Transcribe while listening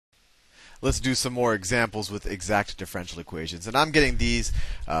let's do some more examples with exact differential equations. And I'm getting these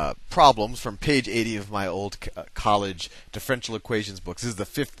problems from page 80 of my old college differential equations books. This is the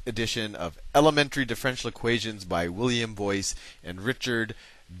 5th edition of Elementary Differential Equations by William Boyce and Richard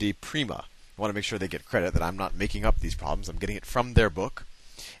de Prima. I want to make sure they get credit that I'm not making up these problems. I'm getting it from their book.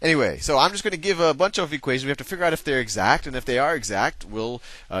 Anyway, so I'm just going to give a bunch of equations. We have to figure out if they're exact, and if they are exact, we'll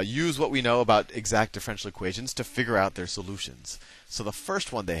use what we know about exact differential equations to figure out their solutions. So the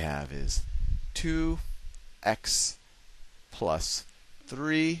first one they have is 2x plus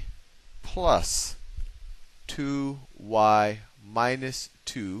 3 plus 2y minus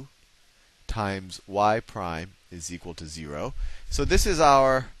 2 times y prime is equal to 0. So this is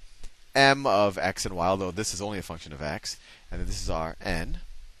our m of x and y, although this is only a function of x. And then this is our n.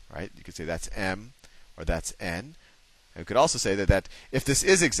 Right? You could say that's m or that's n. And we could also say that if this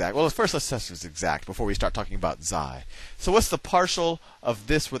is exact, well, first let's test if it's exact before we start talking about xi. So what's the partial of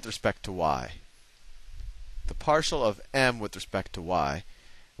this with respect to y? The partial of m with respect to y,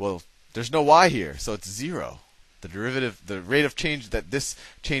 well, there's no y here, so it's 0. The derivative, the rate of change that this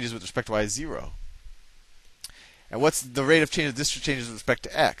changes with respect to y is 0. And what's the rate of change that this changes with respect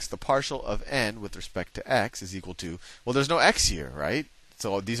to x? The partial of n with respect to x is equal to, well, there's no x here, right?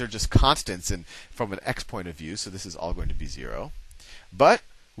 So these are just constants from an x point of view, so this is all going to be 0. But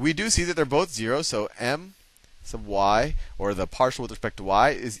we do see that they're both 0, so m sub y, or the partial with respect to y,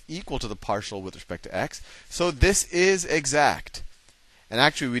 is equal to the partial with respect to x. So this is exact. And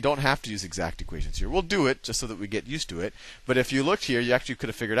actually, we don't have to use exact equations here. We'll do it just so that we get used to it. But if you looked here, you actually could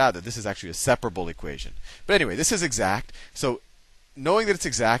have figured out that this is actually a separable equation. But anyway, this is exact. So knowing that it's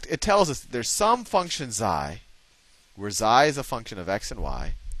exact, it tells us that there's some function xi, where xi is a function of x and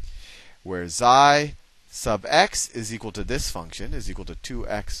y, where xi sub x is equal to this function, is equal to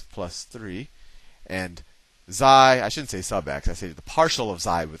 2x plus 3, and xi, I shouldn't say sub x, I say the partial of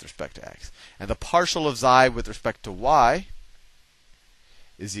xi with respect to x. And the partial of xi with respect to y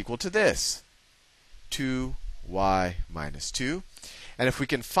is equal to this, 2y minus 2. And if we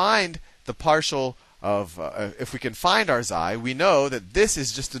can find the partial of, if we can find our xi, we know that this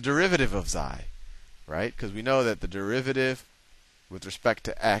is just the derivative of xi. Right? Because we know that the derivative with respect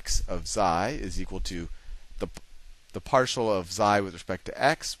to x of xi is equal to the partial of xi with respect to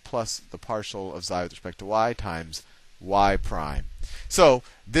x plus the partial of xi with respect to y times y prime. So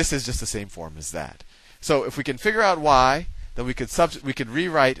this is just the same form as that. So if we can figure out y, then we could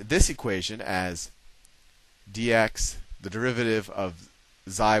rewrite this equation as dx, the derivative of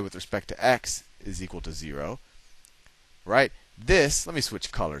xi with respect to x, is equal to 0. Right? This, let me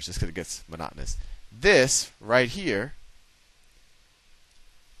switch colors just because it gets monotonous. This right here,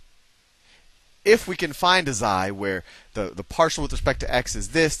 if we can find a xi where the partial with respect to x is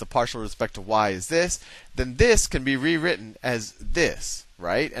this, the partial with respect to y is this, then this can be rewritten as this,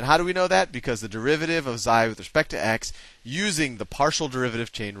 right? And how do we know that? Because the derivative of xi with respect to x using the partial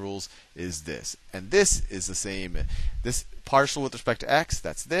derivative chain rules is this. And this is the same. This partial with respect to x,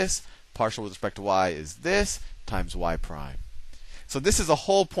 that's this. Partial with respect to y is this times y prime. So this is the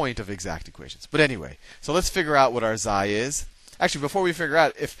whole point of exact equations. But anyway, so let's figure out what our xi is. Actually, before we figure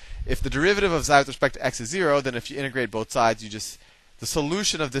out if the derivative of xi with respect to x is 0, then if you integrate both sides, the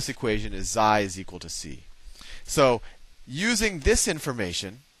solution of this equation is xi is equal to c. So using this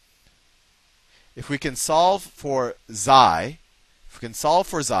information, if we can solve for xi,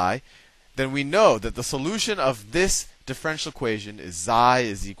 then we know that the solution of this differential equation is xi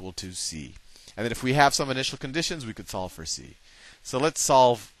is equal to c. And then if we have some initial conditions, we could solve for c. So let's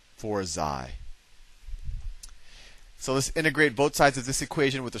solve for xi. So let's integrate both sides of this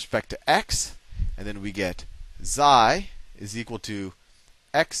equation with respect to x, and then we get xi is equal to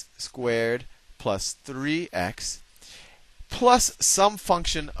x squared plus 3x plus some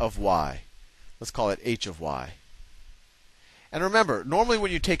function of y. Let's call it h of y. And remember, normally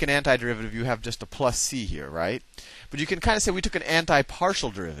when you take an antiderivative, you have just a plus c here, right? But you can kind of say we took an anti-partial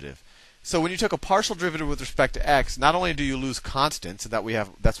derivative. So when you took a partial derivative with respect to x, not only do you lose constants, and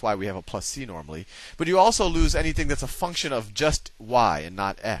that's why we have a plus c normally, but you also lose anything that's a function of just y and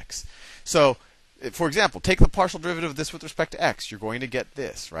not x. So, for example, take the partial derivative of this with respect to x. You're going to get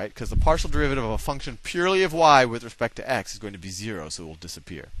this, right? Because the partial derivative of a function purely of y with respect to x is going to be 0, so it will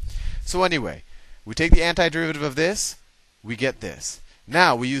disappear. So anyway, we take the antiderivative of this, we get this.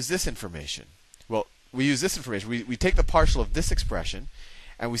 Now we use this information. Well, we take the partial of this expression,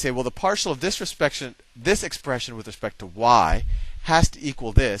 and we say, well, the partial of this expression with respect to y has to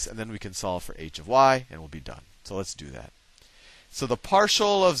equal this, and then we can solve for h of y, and we'll be done. So let's do that. So the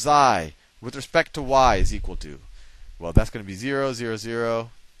partial of xi with respect to y is equal to, well, that's going to be 0, 0, 0.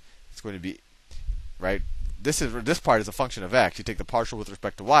 It's going to be, right? this part is a function of x. You take the partial with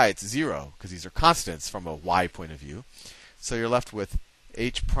respect to y, it's 0, because these are constants from a y point of view. So you're left with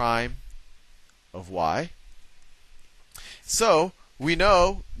h prime of y. So we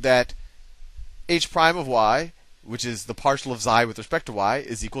know that h prime of y, which is the partial of xi with respect to y,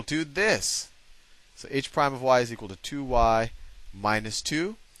 is equal to this. So h prime of y is equal to 2y minus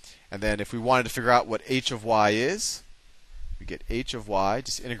 2. And then if we wanted to figure out what h of y is, we get h of y,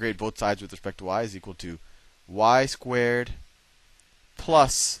 just integrate both sides with respect to y, is equal to y squared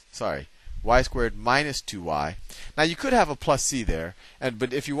y squared minus 2y. Now you could have a plus c there,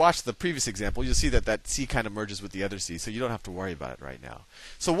 but if you watch the previous example, you'll see that that c kind of merges with the other c, so you don't have to worry about it right now.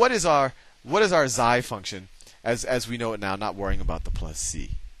 So what is our xi function as we know it now, not worrying about the plus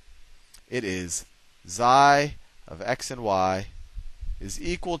c? It is xi of x and y is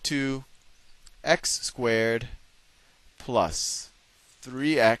equal to x squared plus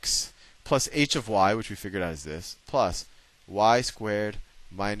 3x plus h of y, which we figured out is this, plus y squared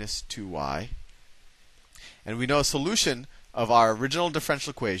minus 2y. And we know a solution of our original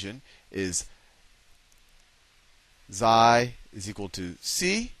differential equation is xi is equal to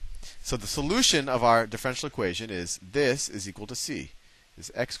c. So the solution of our differential equation is this is equal to c.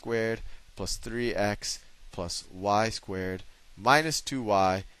 Is x squared plus 3x plus y squared minus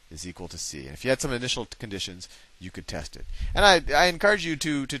 2y is equal to c. And if you had some initial conditions, you could test it. And I encourage you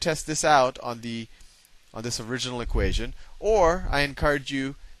to test this out on this original equation, or I encourage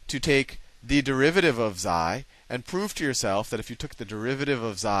you to take the derivative of xi and prove to yourself that if you took the derivative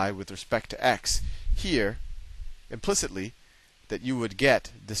of xi with respect to x here, implicitly, that you would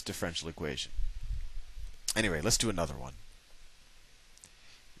get this differential equation. Anyway, let's do another one.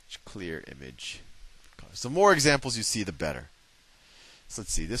 Clear image. The more examples you see, the better. So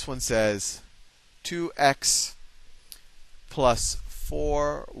let's see. This one says 2x plus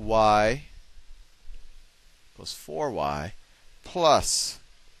 4y plus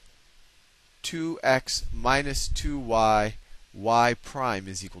 2x minus 2y y prime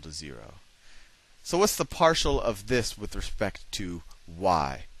is equal to 0. So what's the partial of this with respect to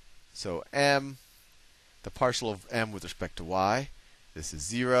y? So the partial of m with respect to y, this is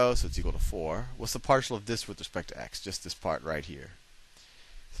 0, so it's equal to 4. What's the partial of this with respect to x? Just this part right here.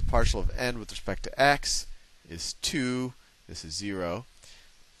 The partial of n with respect to x is 2. This is 0.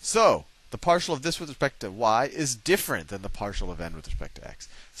 So the partial of this with respect to y is different than the partial of n with respect to x.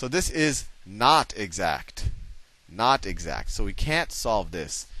 So this is not exact. Not exact. So we can't solve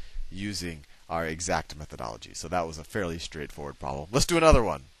this using our exact methodology. So that was a fairly straightforward problem. Let's do another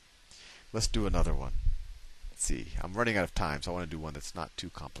one. Let's see. I'm running out of time, so I want to do one that's not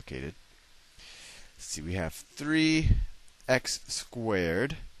too complicated. Let's see. We have 3x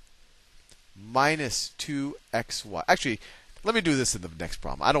squared minus 2xy. Actually, let me do this in the next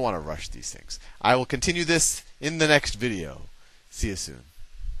problem. I don't want to rush these things. I will continue this in the next video. See you soon.